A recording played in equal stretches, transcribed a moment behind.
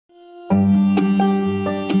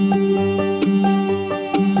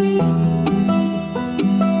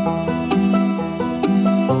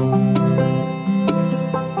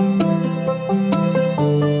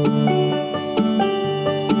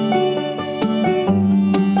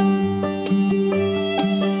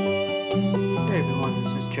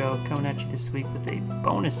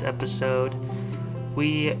bonus episode.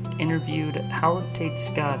 We interviewed Howard Tate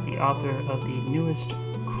Scott, the author of the newest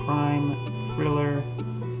crime thriller,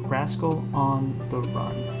 Rascal on the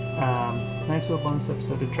Run. Nice little bonus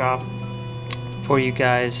episode to drop for you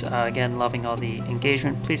guys. Again, loving all the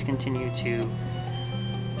engagement. Please continue to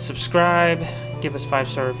subscribe, give us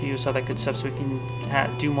 5-star reviews, all that good stuff, so we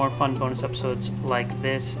can do more fun bonus episodes like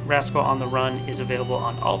this. Rascal on the Run is available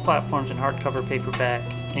on all platforms in hardcover, paperback,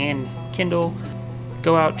 and Kindle.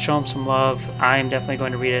 Go out, show them some love. I am definitely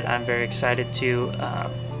going to read it. I'm very excited to.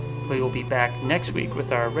 We will be back next week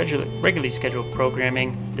with our regularly scheduled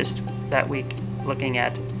programming. That week, looking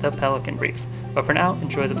at the Pelican Brief. But for now,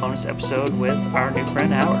 enjoy the bonus episode with our new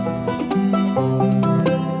friend Howard.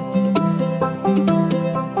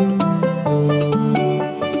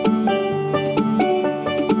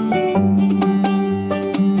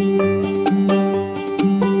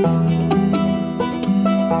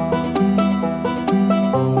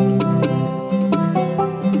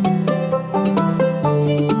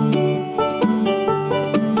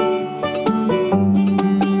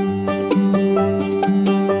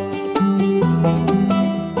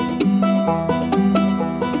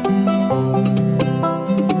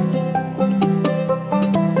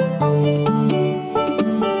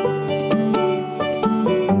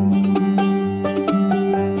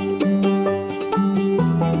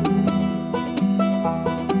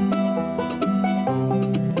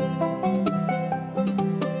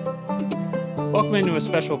 Welcome into a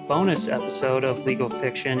special bonus episode of Legal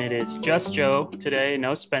Fiction. It is just Joe today,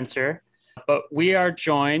 no Spencer, but we are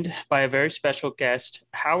joined by a very special guest,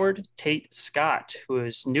 Howard Tate Scott,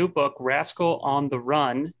 whose new book, Rascal on the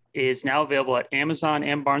Run, is now available at Amazon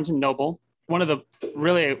and Barnes & Noble. One of the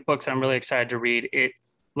books I'm really excited to read. It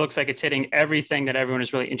looks like it's hitting everything that everyone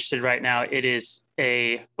is really interested in right now. It is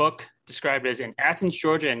a book described as in Athens,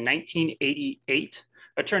 Georgia in 1988.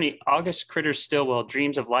 Attorney August Critter Stillwell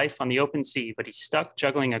dreams of life on the open sea, but he's stuck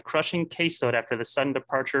juggling a crushing caseload after the sudden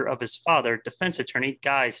departure of his father, defense attorney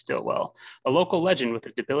Guy Stillwell, a local legend with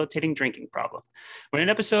a debilitating drinking problem. When an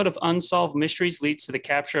episode of Unsolved Mysteries leads to the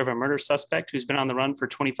capture of a murder suspect who's been on the run for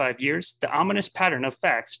 25 years, the ominous pattern of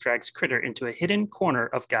facts drags Critter into a hidden corner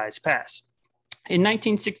of Guy's past. In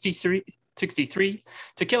 1963,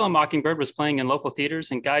 To Kill a Mockingbird was playing in local theaters,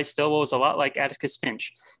 and Guy Stillwell was a lot like Atticus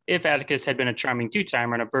Finch, if Atticus had been a charming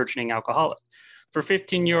two-timer and a burgeoning alcoholic. For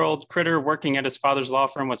 15-year-old Critter, working at his father's law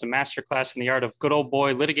firm was a masterclass in the art of good old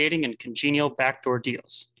boy litigating and congenial backdoor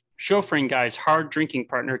deals. Chauffeuring Guy's hard drinking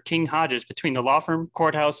partner, King Hodges, between the law firm,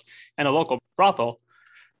 courthouse, and a local brothel,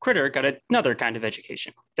 Critter got another kind of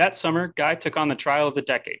education. That summer, Guy took on the trial of the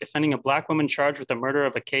decade, defending a black woman charged with the murder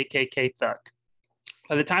of a KKK thug.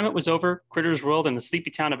 By the time it was over, Critter's world and the sleepy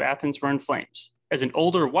town of Athens were in flames. As an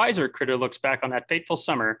older, wiser Critter looks back on that fateful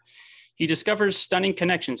summer, he discovers stunning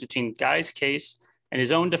connections between Guy's case and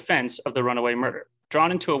his own defense of the runaway murder.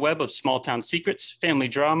 Drawn into a web of small-town secrets, family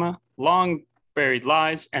drama, long-buried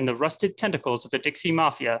lies, and the rusted tentacles of the Dixie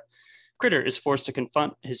Mafia, Critter is forced to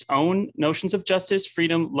confront his own notions of justice,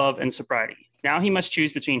 freedom, love, and sobriety. Now he must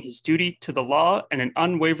choose between his duty to the law and an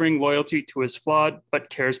unwavering loyalty to his flawed but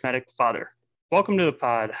charismatic father. Welcome to the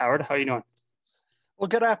pod, Howard. How are you doing? Well,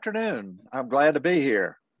 good afternoon. I'm glad to be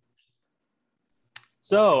here.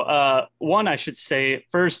 So, one, I should say,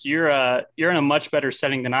 first, you're in a much better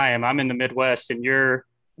setting than I am. I'm in the Midwest, and you're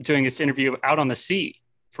doing this interview out on the sea,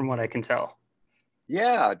 from what I can tell.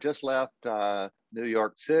 Yeah, I just left New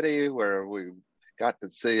York City, where we got to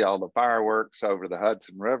see all the fireworks over the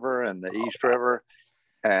Hudson River and the East River.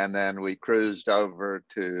 And then we cruised over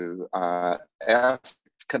to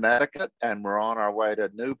Connecticut, and we're on our way to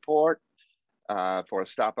Newport for a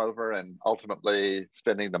stopover, and ultimately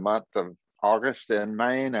spending the month of August in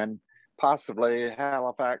Maine and possibly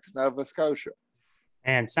Halifax, Nova Scotia.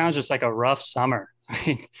 And sounds just like a rough summer.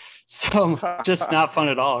 So just not fun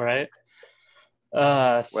at all, right?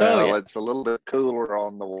 It's a little bit cooler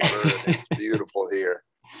on the water, and it's beautiful here.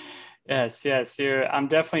 Yes, I'm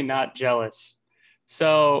definitely not jealous.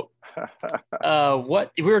 So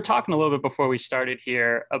what we were talking a little bit before we started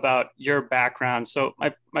here about your background. So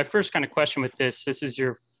my first kind of question with this is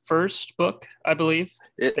your first book, I believe,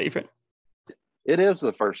 that you've written? It is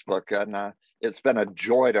the first book, and it's been a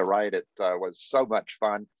joy to write. It was so much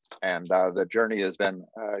fun, and the journey has been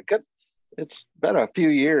good. It's been a few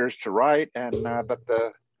years to write, and but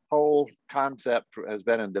the whole concept has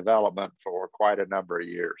been in development for quite a number of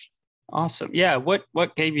years. Awesome. Yeah.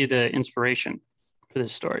 What gave you the inspiration for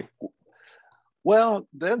this story? Well,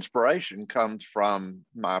 the inspiration comes from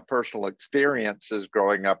my personal experiences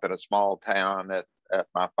growing up in a small town at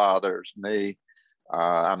my father's knee.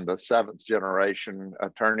 I'm the seventh generation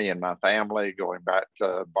attorney in my family, going back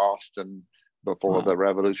to Boston before the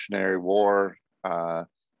Revolutionary War,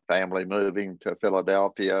 family moving to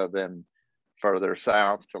Philadelphia, then further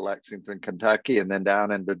south to Lexington, Kentucky, and then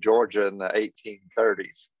down into Georgia in the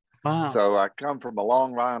 1830s. Wow. So I come from a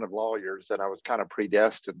long line of lawyers, and I was kind of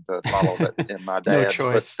predestined to follow that in my No dad's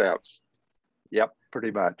choice. footsteps. Yep,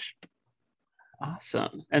 pretty much.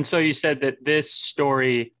 Awesome. And so you said that this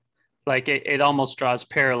story, like it almost draws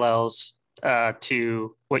parallels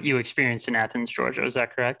to what you experienced in Athens, Georgia. Is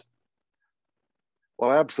that correct?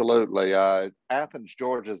 Well, absolutely. Athens,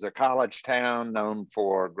 Georgia is a college town known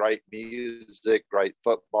for great music, great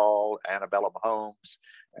football, antebellum homes,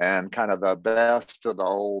 and kind of the best of the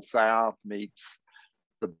old South meets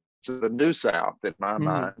the New South in my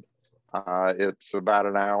mind. It's about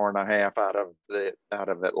an hour and a half out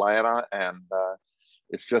of Atlanta, and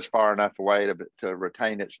it's just far enough away to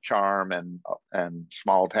retain its charm and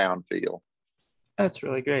small town feel. That's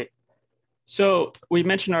really great. So we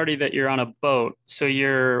mentioned already that you're on a boat. So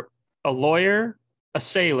you're a lawyer, a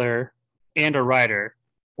sailor, and a writer,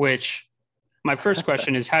 which my first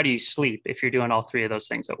question is, how do you sleep if you're doing all three of those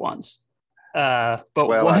things at once? But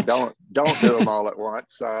well, I don't do them all at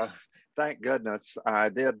once. Thank goodness. I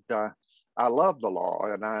did. I love the law,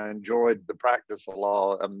 and I enjoyed the practice of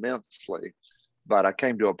law immensely. But I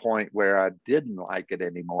came to a point where I didn't like it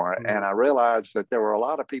anymore. And I realized that there were a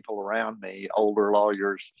lot of people around me, older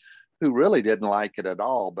lawyers, who really didn't like it at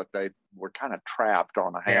all, but they were kind of trapped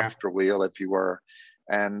on a hamster wheel, if you were.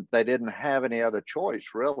 And they didn't have any other choice,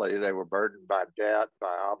 really. They were burdened by debt,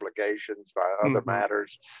 by obligations, by other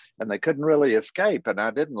matters, and they couldn't really escape. And I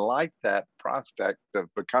didn't like that prospect of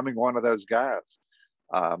becoming one of those guys.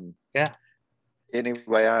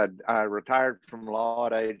 Anyway, I retired from law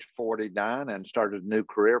at age 49 and started a new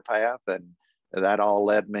career path. And that all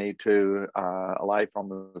led me to a life on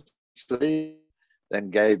the sea, then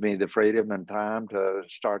gave me the freedom and time to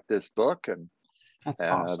start this book. And that's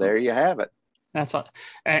awesome. There you have it. That's awesome.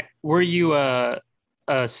 Were you a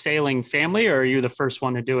sailing family, or are you the first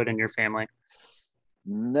one to do it in your family?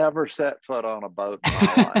 Never set foot on a boat in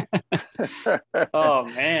my life. Oh,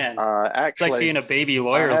 man. Actually, it's like being a baby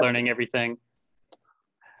lawyer learning everything.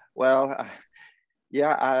 Well,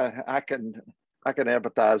 I can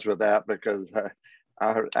empathize with that, because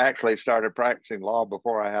I actually started practicing law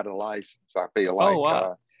before I had a license. I feel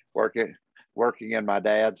like working in my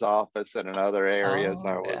dad's office and in other areas.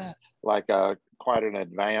 I was like quite an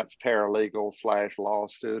advanced paralegal / law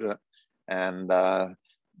student, and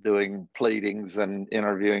doing pleadings and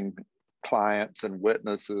interviewing clients and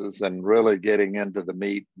witnesses, and really getting into the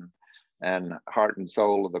meat and heart and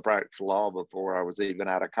soul of the practice of law before I was even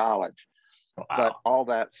out of college. Wow. But all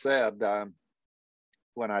that said,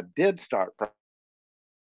 when I did start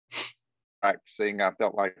practicing, I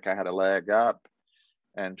felt like I had a leg up.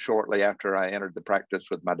 And shortly after I entered the practice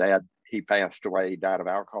with my dad, he passed away. He died of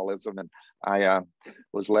alcoholism, and I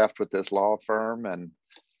was left with this law firm. And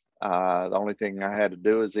the only thing I had to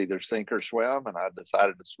do is either sink or swim, and I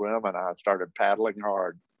decided to swim, and I started paddling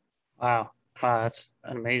hard. Wow, that's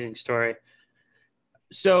an amazing story.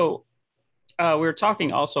 So we were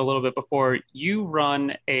talking also a little bit before. You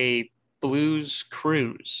run a blues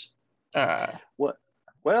cruise.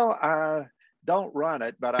 Well, I don't run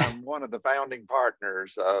it, but I'm one of the founding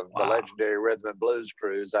partners of the legendary Rhythm and Blues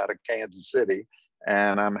Cruise out of Kansas City.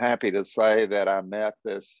 And I'm happy to say that I met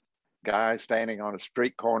this guy standing on a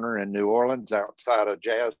street corner in New Orleans outside of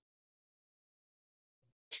Jazz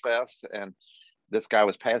Fest. And this guy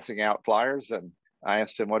was passing out flyers, and I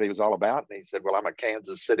asked him what he was all about. And he said, well, I'm a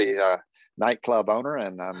Kansas City nightclub owner,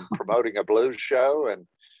 and I'm promoting a blues show. And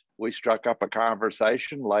we struck up a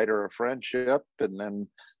conversation, later a friendship, and then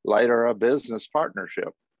later a business partnership.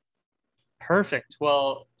 Perfect.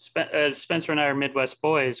 Well, as Spencer and I are Midwest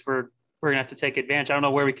boys, we're gonna have to take advantage. I don't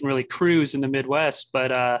know where we can really cruise in the Midwest,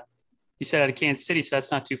 but you said out of Kansas City, so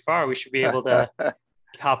that's not too far. We should be able to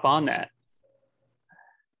hop on that.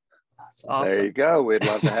 That's awesome. There you go. We'd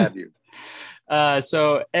love to have you.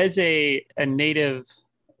 So as a native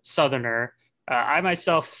Southerner, I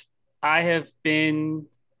have been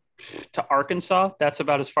to Arkansas. That's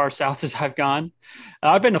about as far south as I've gone.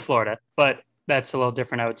 I've been to Florida, but that's a little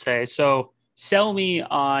different, I would say. So sell me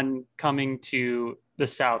on coming to the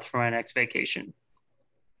South for my next vacation.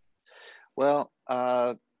 Well,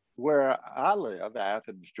 where I live,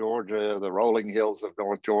 Athens, Georgia, the rolling hills of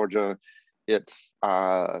North Georgia, it's,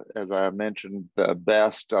 as I mentioned, the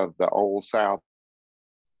best of the old South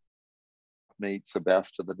meets the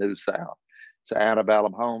best of the new South. It's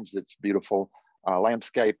antebellum homes. It's beautiful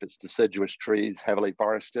landscape. It's deciduous trees, heavily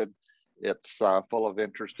forested. It's full of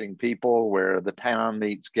interesting people where the town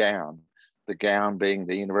meets Gown, the Gown being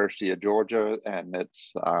the University of Georgia, and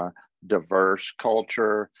its diverse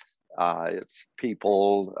culture, its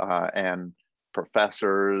people and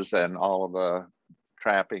professors and all of the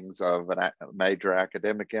trappings of a major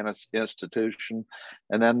academic institution.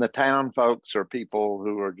 And then the town folks are people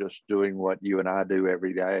who are just doing what you and I do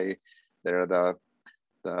every day. They're the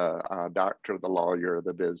doctor, the lawyer,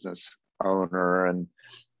 the business owner, and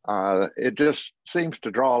it just seems to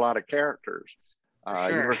draw a lot of characters. Sure.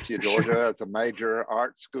 University of Georgia is a major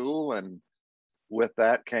art school, and with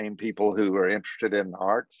that came people who were interested in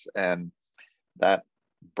arts, and that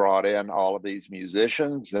brought in all of these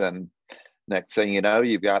musicians. And next thing you know,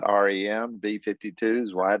 you've got REM,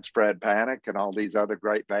 B-52s, Widespread Panic, and all these other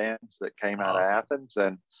great bands that came out of Athens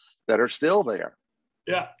and that are still there.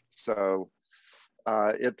 Yeah. So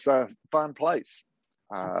it's a fun place.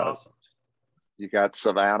 That's awesome. You got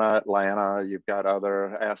Savannah, Atlanta, you've got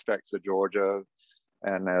other aspects of Georgia.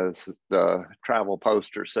 And as the travel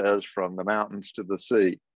poster says, from the mountains to the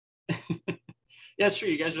sea. Yeah, it's true.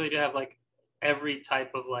 You guys really do have like every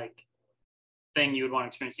type of like thing you would want to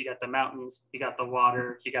experience. You got the mountains, you got the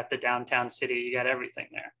water, you got the downtown city, you got everything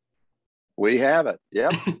there. We have it.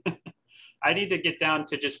 Yep. I need to get down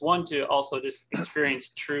to just one to also just experience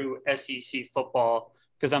true SEC football,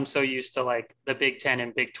 because I'm so used to like the Big 10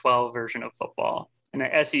 and Big 12 version of football. And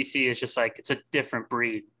the SEC is just like, it's a different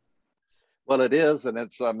breed. Well, it is, and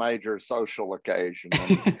it's a major social occasion.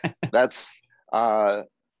 And that's,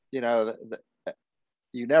 you know,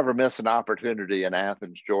 you never miss an opportunity in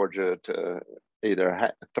Athens, Georgia, to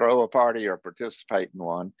either throw a party or participate in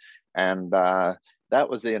one. And that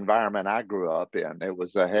was the environment I grew up in. It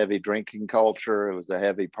was a heavy drinking culture. It was a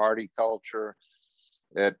heavy party culture.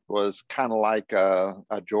 It was kind of like a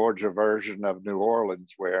Georgia version of New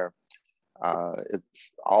Orleans, where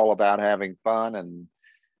it's all about having fun, and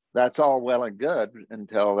that's all well and good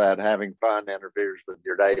until that having fun interferes with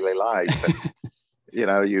your daily life. And, you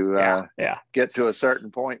know, you get to a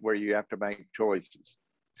certain point where you have to make choices.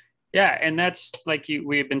 Yeah, and that's like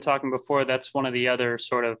we've been talking before, that's one of the other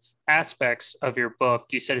sort of aspects of your book.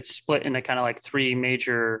 You said it's split into kind of like three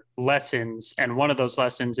major lessons, and one of those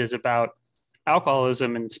lessons is about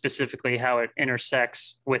alcoholism and specifically how it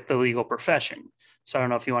intersects with the legal profession. So I don't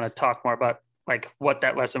know if you want to talk more about like what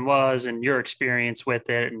that lesson was and your experience with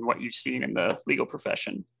it and what you've seen in the legal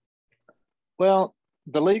profession. Well,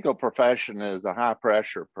 the legal profession is a high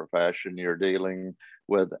pressure profession. You're dealing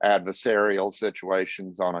with adversarial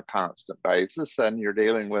situations on a constant basis, and you're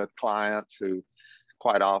dealing with clients who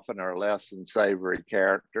quite often are less than savory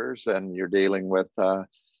characters, and you're dealing with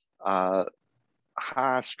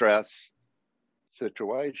high stress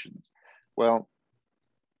situations. Well,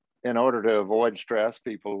 in order to avoid stress,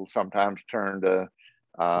 people sometimes turn to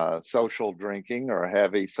social drinking or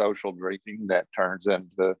heavy social drinking that turns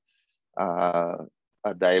into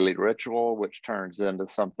a daily ritual, which turns into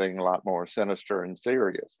something a lot more sinister and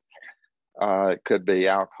serious. It could be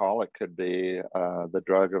alcohol, it could be the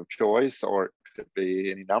drug of choice, or it could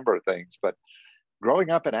be any number of things. But growing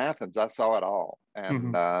up in Athens, I saw it all.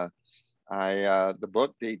 And the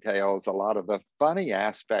book details a lot of the funny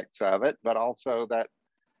aspects of it, but also that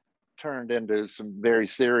turned into some very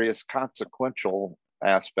serious consequential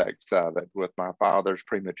aspects of it, with my father's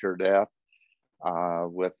premature death,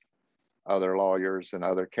 with other lawyers and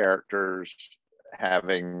other characters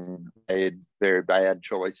having made very bad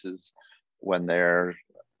choices when they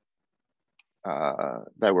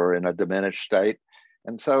were in a diminished state.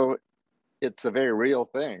 And so it's a very real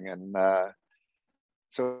thing. And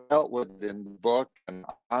so I dealt with it in the book in an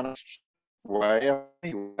honest way,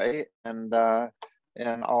 anyway, and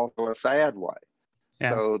also a sad way.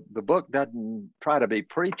 Yeah. So the book doesn't try to be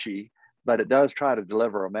preachy, but it does try to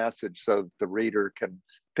deliver a message so that the reader can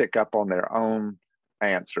pick up on their own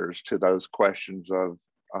answers to those questions of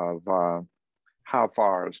how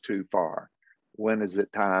far is too far? When is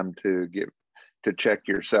it time to check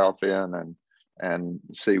yourself in and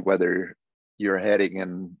see whether you're heading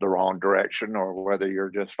in the wrong direction or whether you're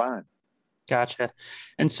just fine? Gotcha.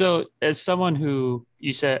 And so as someone who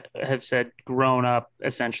you have said grown up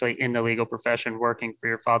essentially in the legal profession, working for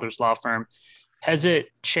your father's law firm, has it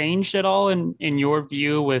changed at all in your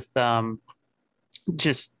view with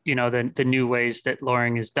just, you know, the new ways that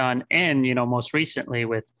lawyering is done? And, you know, most recently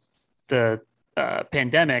with the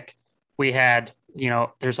pandemic, we had, you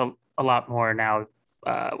know, there's a lot more now,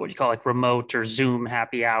 what do you call, like remote or Zoom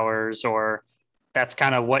happy hours, or that's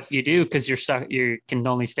kind of what you do because you're stuck, you can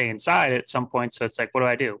only stay inside at some point. So it's like, what do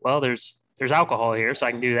I do? Well, there's alcohol here, so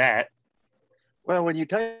I can do that. Well, when you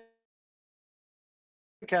take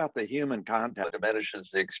out the human contact, it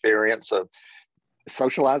diminishes the experience of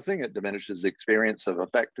socializing. It diminishes the experience of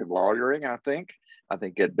effective lawyering, I think. I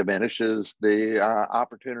think it diminishes the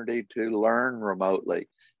opportunity to learn remotely.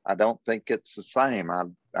 I don't think it's the same.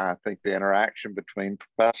 I think the interaction between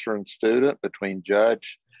professor and student, between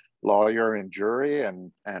judge, lawyer, and jury,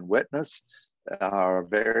 and witness are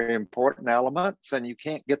very important elements. And you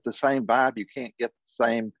can't get the same vibe, you can't get the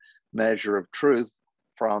same measure of truth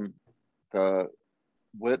from the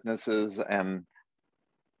witnesses. And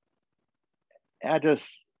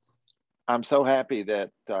I'm so happy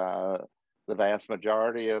that the vast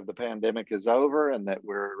majority of the pandemic is over and that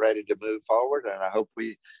we're ready to move forward. And I hope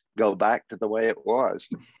we go back to the way it was,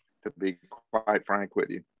 to be quite frank with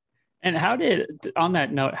you. And on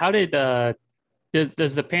that note,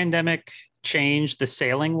 does the pandemic change the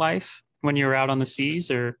sailing life when you're out on the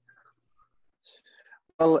seas, or?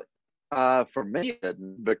 Well, for me, it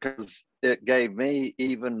didn't, because it gave me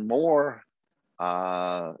even more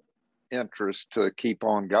interest to keep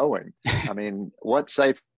on going. I mean, what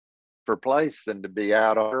safer place than to be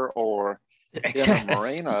out or in a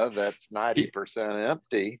marina that's 90%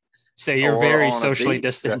 empty? So you're very socially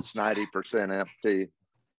distanced. That's 90% empty.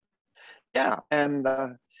 Yeah, and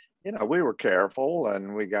we were careful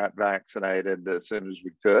and we got vaccinated as soon as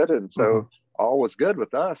we could, and so all was good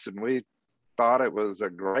with us. And we thought it was a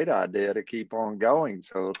great idea to keep on going.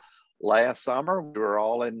 So last summer, we were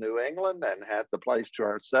all in New England and had the place to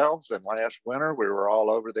ourselves. And last winter, we were all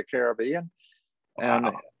over the Caribbean. Wow.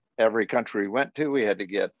 And every country we went to, we had to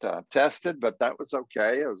get tested, but that was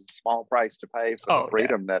okay. It was a small price to pay for the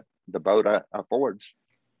freedom that the boat affords.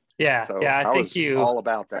 Yeah, so yeah, I think you all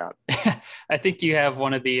about that. I think you have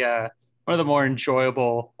one of the more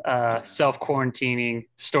enjoyable self-quarantining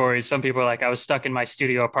stories. Some people are like, I was stuck in my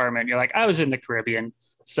studio apartment. You're like, I was in the Caribbean.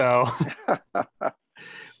 So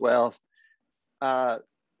well,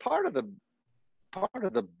 part of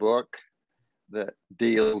the book that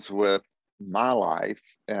deals with my life,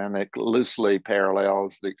 and it loosely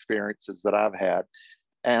parallels the experiences that I've had.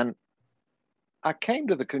 And I came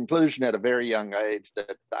to the conclusion at a very young age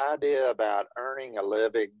that the idea about earning a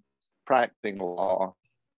living practicing law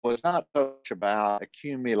was not so much about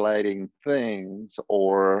accumulating things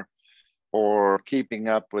or keeping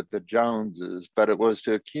up with the Joneses, but it was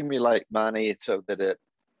to accumulate money so that it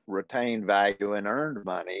retained value and earned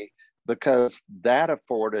money, because that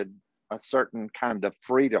afforded a certain kind of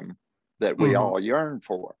freedom that we all yearn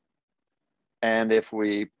for. And if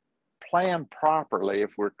we plan properly, if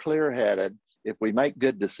we're clear-headed, if we make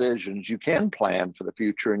good decisions, you can plan for the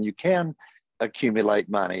future and you can accumulate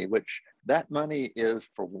money, which that money is,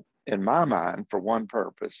 in my mind, for one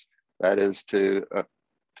purpose. That is to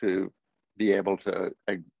be able to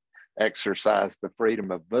exercise the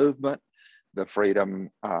freedom of movement, the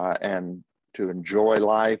freedom and to enjoy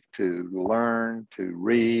life, to learn, to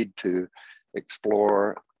read, to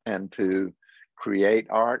explore, and to create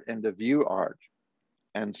art and to view art.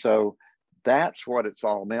 And so that's what it's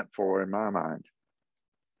all meant for in my mind.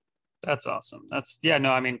 That's awesome.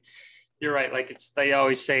 I mean, you're right. Like they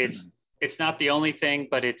always say it's not the only thing,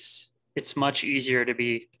 but it's much easier to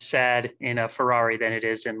be sad in a Ferrari than it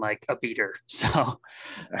is in like a beater. So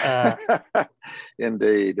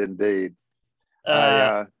indeed.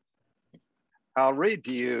 I'll read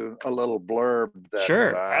to you a little blurb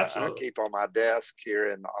that I keep on my desk here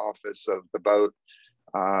in the office of the boat.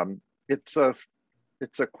 It's a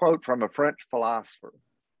quote from a French philosopher,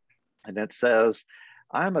 and it says,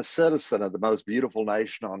 "I'm a citizen of the most beautiful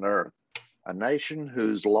nation on earth, a nation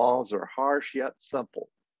whose laws are harsh yet simple,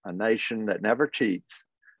 a nation that never cheats,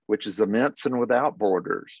 which is immense and without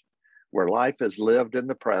borders, where life is lived in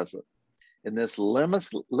the present. In this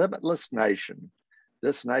limitless nation,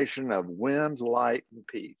 this nation of wind, light, and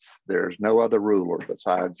peace, there's no other ruler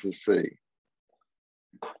besides the sea."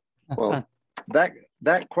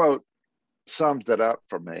 That quote sums it up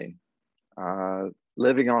for me.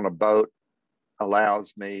 Living on a boat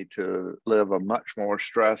allows me to live a much more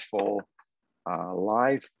stressful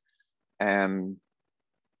life, and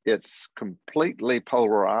it's completely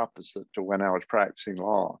polar opposite to when I was practicing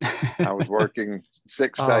law. I was working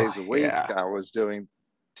 6 days a week. Yeah. I was doing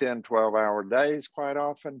 10, 12-hour days quite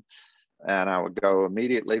often, and I would go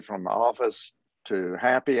immediately from the office to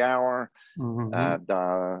happy hour.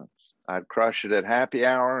 I'd crush it at happy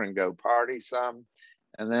hour and go party some.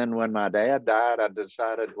 And then when my dad died, I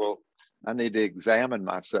decided, well, I need to examine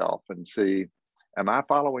myself and see, am I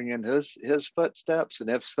following in his footsteps? And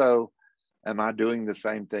if so, am I doing the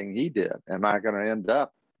same thing he did? Am I going to end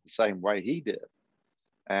up the same way he did?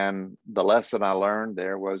 And the lesson I learned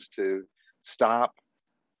there was to stop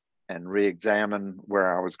and re-examine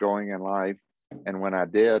where I was going in life And when I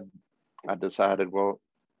did, I decided, well,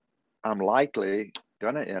 I'm likely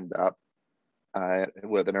going to end up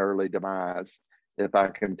with an early demise if I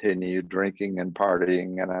continue drinking and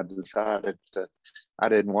partying. And I decided I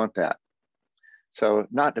didn't want that. So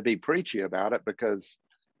not to be preachy about it, because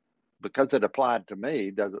it applied to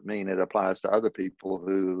me doesn't mean it applies to other people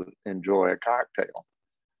who enjoy a cocktail.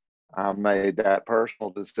 I made that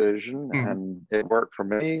personal decision, and it worked for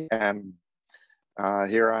me. And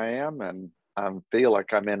here I am, and I feel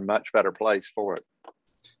like I'm in a much better place for it.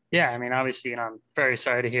 Yeah, I mean, obviously, I'm very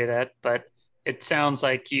sorry to hear that, but it sounds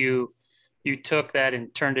like you took that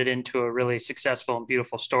and turned it into a really successful and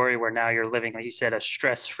beautiful story where now you're living, like you said, a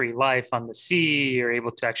stress-free life on the sea. You're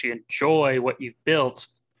able to actually enjoy what you've built,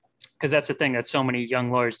 because that's the thing that so many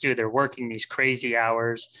young lawyers do. They're working these crazy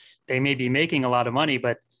hours. They may be making a lot of money,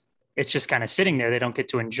 but it's just kind of sitting there. They don't get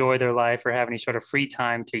to enjoy their life or have any sort of free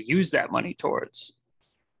time to use that money towards.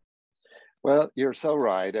 Well, you're so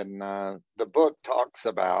right. And the book talks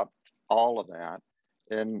about all of that.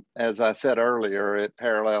 And as I said earlier, it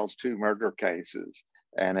parallels 2 murder cases,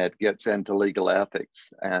 and it gets into legal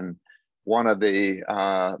ethics. And one of the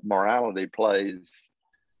morality plays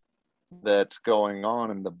that's going on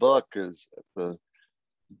in the book is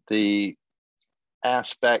the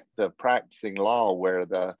aspect of practicing law where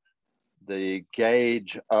the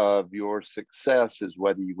gauge of your success is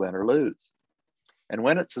whether you win or lose. And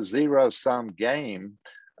when it's a zero-sum game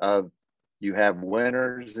of you have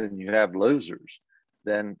winners and you have losers,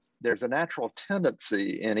 then there's a natural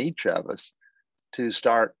tendency in each of us to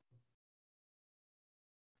start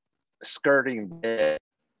skirting the edge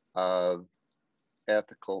of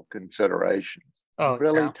ethical considerations.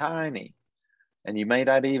 Really tiny. And you may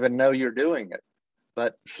not even know you're doing it.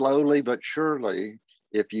 But slowly but surely,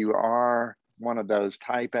 if you are one of those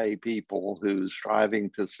type A people who's striving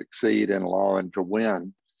to succeed in law and to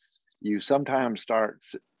win, you sometimes start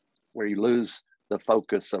where you lose the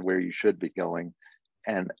focus of where you should be going.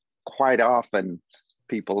 And quite often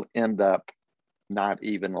people end up not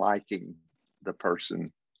even liking the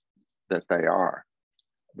person that they are.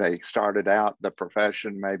 They started out the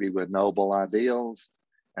profession maybe with noble ideals,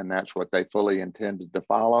 and that's what they fully intended to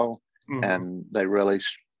follow. And they really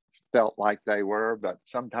felt like they were, but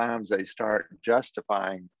sometimes they start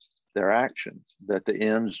justifying their actions, that the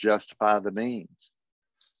ends justify the means.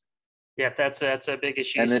 Yeah, that's a big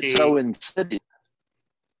issue. And it's so insidious.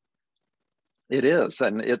 It is,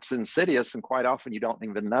 and it's insidious, and quite often you don't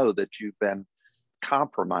even know that you've been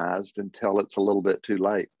compromised until it's a little bit too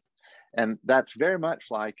late. And that's very much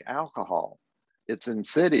like alcohol. It's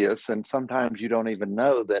insidious, and sometimes you don't even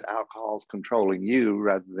know that alcohol is controlling you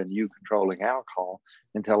rather than you controlling alcohol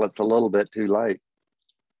until it's a little bit too late.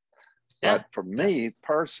 Yeah. But for me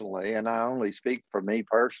personally, and I only speak for me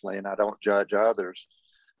personally, and I don't judge others,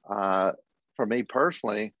 for me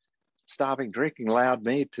personally, stopping drinking allowed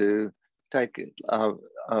me to take a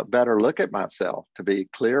better look at myself, to be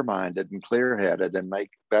clear-minded and clear-headed and make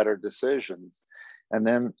better decisions. And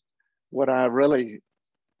then what I really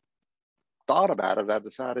thought about it, I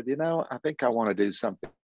decided, I think I want to do something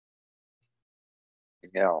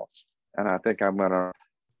else. And I think I'm gonna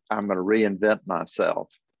reinvent myself.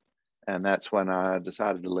 And that's when I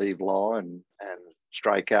decided to leave law and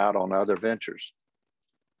strike out on other ventures.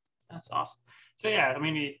 That's awesome. So yeah, I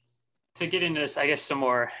mean, to get into this, I guess, some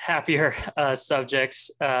more happier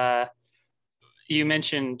subjects, you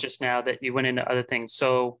mentioned just now that you went into other things.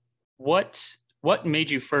 So what made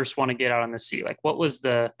you first want to get out on the sea? Like, what was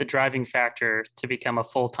the driving factor to become a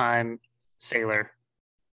full-time sailor?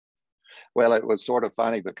 Well, it was sort of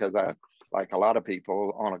funny because like a lot of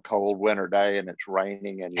people, on a cold winter day and it's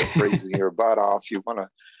raining and you're freezing your butt off,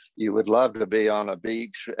 you would love to be on a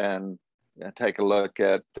beach and take a look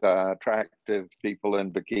at attractive people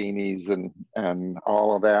in bikinis and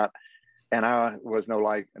all of that. And I was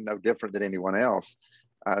no different than anyone else.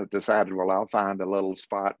 I decided, well, I'll find a little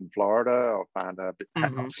spot in Florida. I'll find a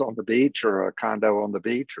house on the beach or a condo on the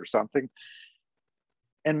beach or something.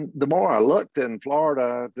 And the more I looked in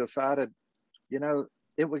Florida, I decided,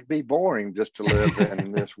 it would be boring just to live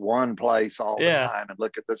in this one place all the time and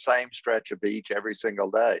look at the same stretch of beach every single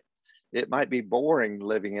day. It might be boring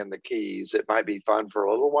living in the Keys. It might be fun for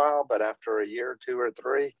a little while, but after a year, 2 or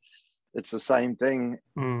 3, it's the same thing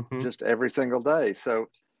just every single day. So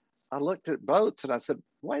I looked at boats and I said,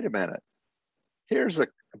 wait a minute, here's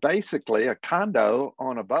basically a condo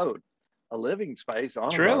on a boat, a living space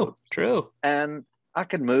on a boat. True. And I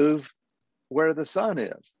can move where the sun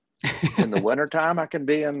is. In the wintertime, I can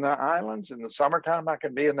be in the islands. In the summertime, I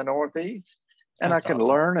can be in the Northeast. And I can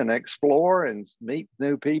learn and explore and meet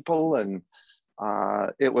new people. And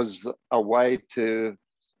it was a way to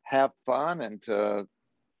have fun and to,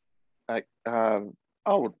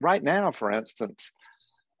 right now, for instance,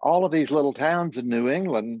 all of these little towns in New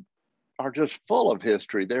England are just full of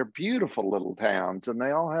history. They're beautiful little towns, and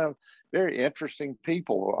they all have very interesting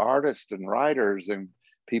people, artists and writers and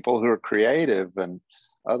people who are creative and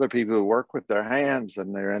other people who work with their hands,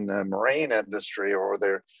 and they're in the marine industry, or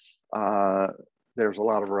there's a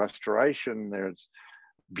lot of restoration. There's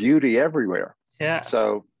beauty everywhere. Yeah.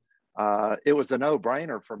 So it was a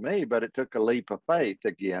no-brainer for me, but it took a leap of faith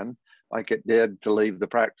again, like it did to leave the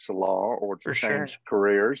practice of law or to change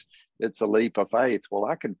careers. It's a leap of faith. Well,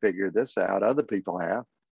 I can figure this out. Other people have.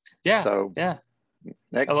 Yeah. So yeah.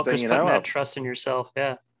 Next thing you know, that trust in yourself.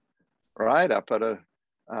 Yeah. Right. I put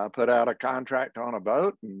out a contract on a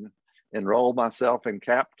boat and enrolled myself in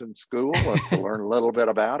captain school to learn a little bit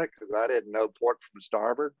about it, because I didn't know port from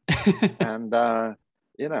starboard. And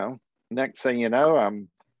next thing you know, I'm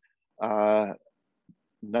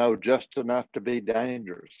know just enough to be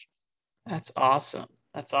dangerous. That's awesome.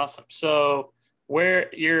 So where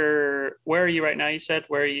are you right now? You said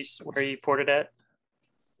where are you ported at?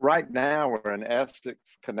 Right now we're in Essex,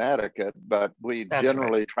 Connecticut, but we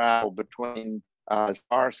generally travel between as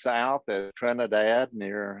far south as Trinidad,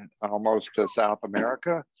 near almost to South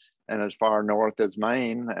America, and as far north as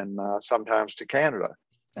Maine, and sometimes to Canada.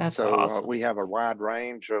 That's so awesome. We have a wide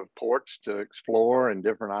range of ports to explore and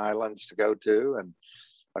different islands to go to. And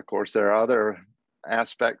of course, there are other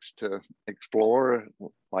aspects to explore,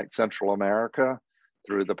 like Central America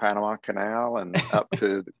through the Panama Canal and up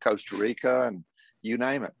to Costa Rica, and you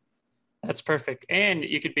name it. That's perfect. And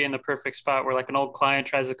you could be in the perfect spot where like an old client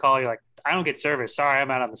tries to call you, like, I don't get service. Sorry,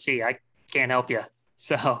 I'm out on the sea. I can't help you.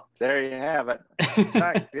 So there you have it. The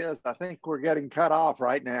fact is, I think we're getting cut off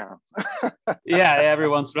right now. Yeah, every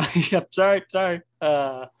once in a while. Yep. Sorry.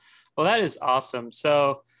 Well, that is awesome.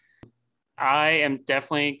 So I am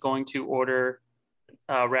definitely going to order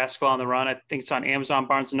Rascal on the Run. I think it's on Amazon,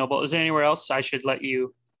 Barnes & Noble. Is there anywhere else I should let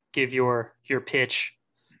you give your pitch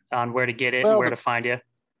on where to get it and where to find you?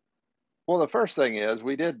 Well, the first thing is,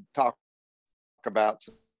 we did talk about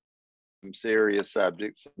some serious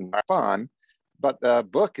subjects and fun, but the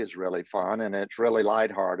book is really fun and it's really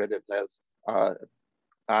lighthearted. It has,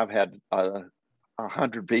 I've had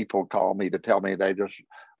 100 people call me to tell me they just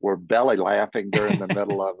were belly laughing during the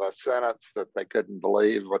middle of a sentence that they couldn't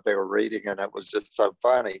believe what they were reading, and it was just so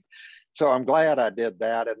funny. So I'm glad I did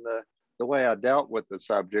that. And the way I dealt with the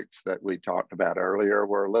subjects that we talked about earlier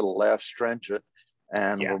were a little less stringent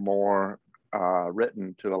and were more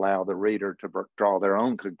written to allow the reader to draw their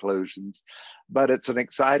own conclusions. But it's an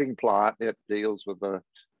exciting plot. It deals with a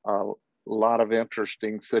lot of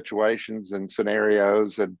interesting situations and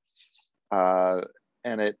scenarios, and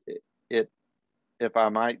it, if I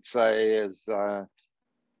might say, is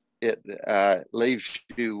it leaves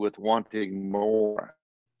you with wanting more.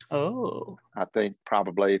 Oh, I think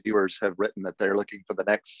probably viewers have written that they're looking for the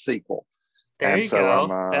next sequel. There you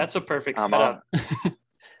go. That's a perfect setup.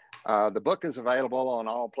 The book is available on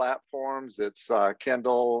all platforms. It's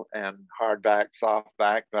Kindle and hardback,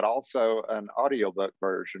 softback, but also an audiobook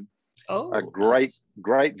version. Oh, a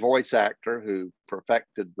great voice actor who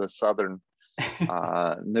perfected the Southern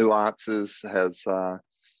nuances has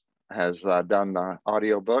done the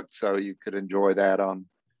audiobook, so you could enjoy that on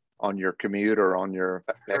your commute or on your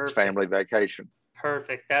next family vacation.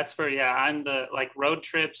 Perfect. That's where, I'm the road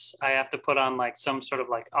trips. I have to put on like some sort of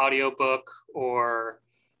like audiobook or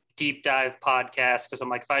deep dive podcast, because I'm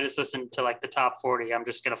like, if I just listen to like the top 40, I'm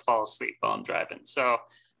just going to fall asleep while I'm driving. So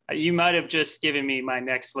you might have just given me my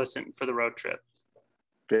next listen for the road trip.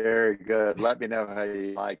 Very good. Let me know how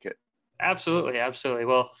you like it. Absolutely.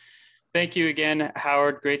 Well, thank you again,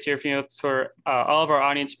 Howard. Great to hear from you. For all of our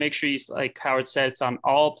audience, make sure you, like Howard said, it's on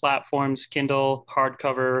all platforms: Kindle,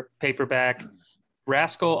 hardcover, paperback.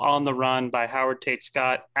 Rascal on the Run by Howard Tate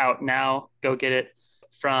Scott, out now. Go get it.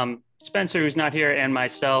 From Spencer, who's not here, and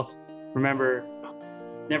myself, remember,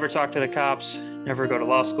 never talk to the cops, never go to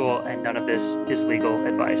law school, and none of this is legal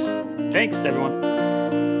advice. Thanks, everyone.